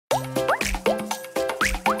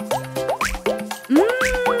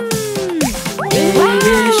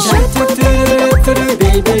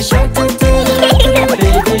baby shark,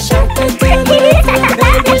 baby shark, baby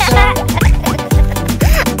shark.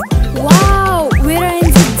 Wow, we're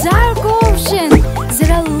in the dark ocean.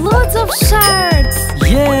 There are lots of sharks.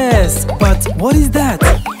 Yes, but what is that?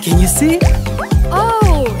 Can you see?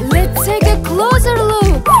 Oh, let's take a closer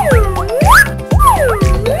look.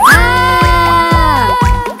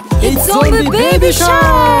 It's only baby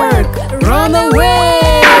shark! Run away!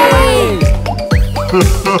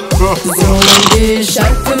 Zombie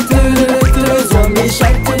shark, zombie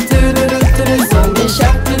shark, zombie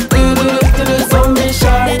shark, zombie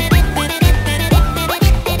shark.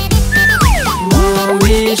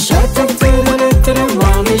 Mommy shark,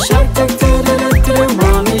 mommy shark,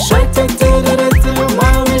 mommy shark,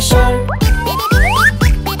 mommy shark.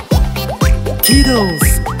 Kiddos,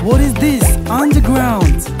 what is this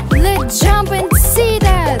underground? Let's jump and see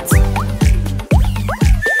that.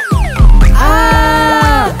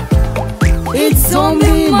 It's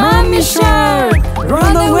zombie mommy shark!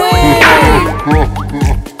 Run away!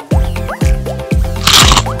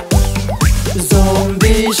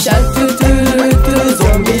 Zombie shark,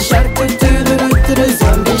 zombie shark,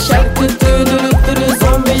 zombie shark,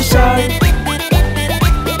 zombie shark.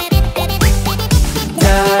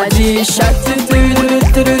 Daddy shark,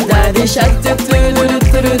 daddy shark,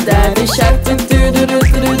 daddy shark,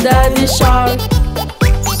 daddy shark.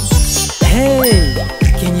 Hey,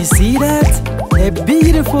 can you see that? A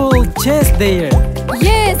beautiful chest there.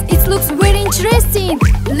 Yes, it looks very interesting.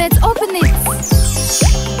 Let's open it.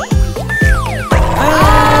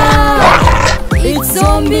 It's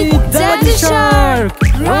zombie daddy shark!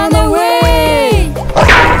 Run away!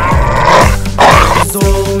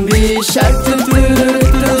 Zombie shark,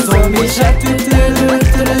 zombie shark,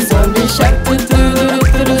 zombie shark,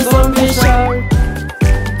 zombie shark.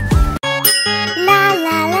 La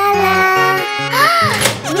la la la.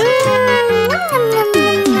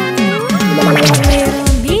 Little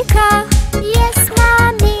Mika, Yes,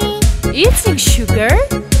 mommy. eating sugar,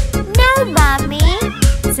 No, mommy.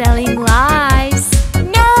 telling lies.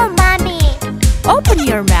 No, mommy. Open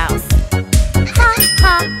your mouth. Ha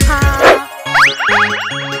ha ha.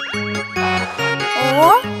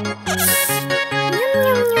 Oh. Yum,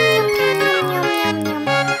 yum, yum, yum, yum, yum, yum.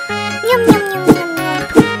 Yum, yum, yum, yum,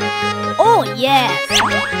 yum. Oh yes.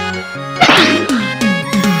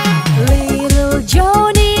 Little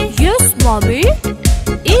Johnny, yes, mommy.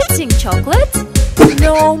 Eating chocolate?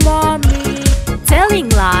 No, mommy. Telling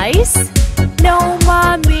lies? No,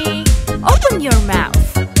 mommy. Open your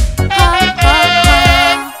mouth. Ha ha ha.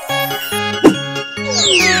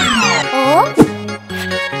 Oh.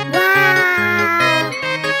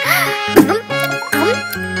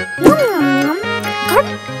 Wow.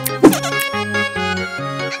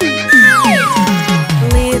 Yum, yum, yum.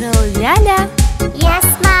 Little Lala,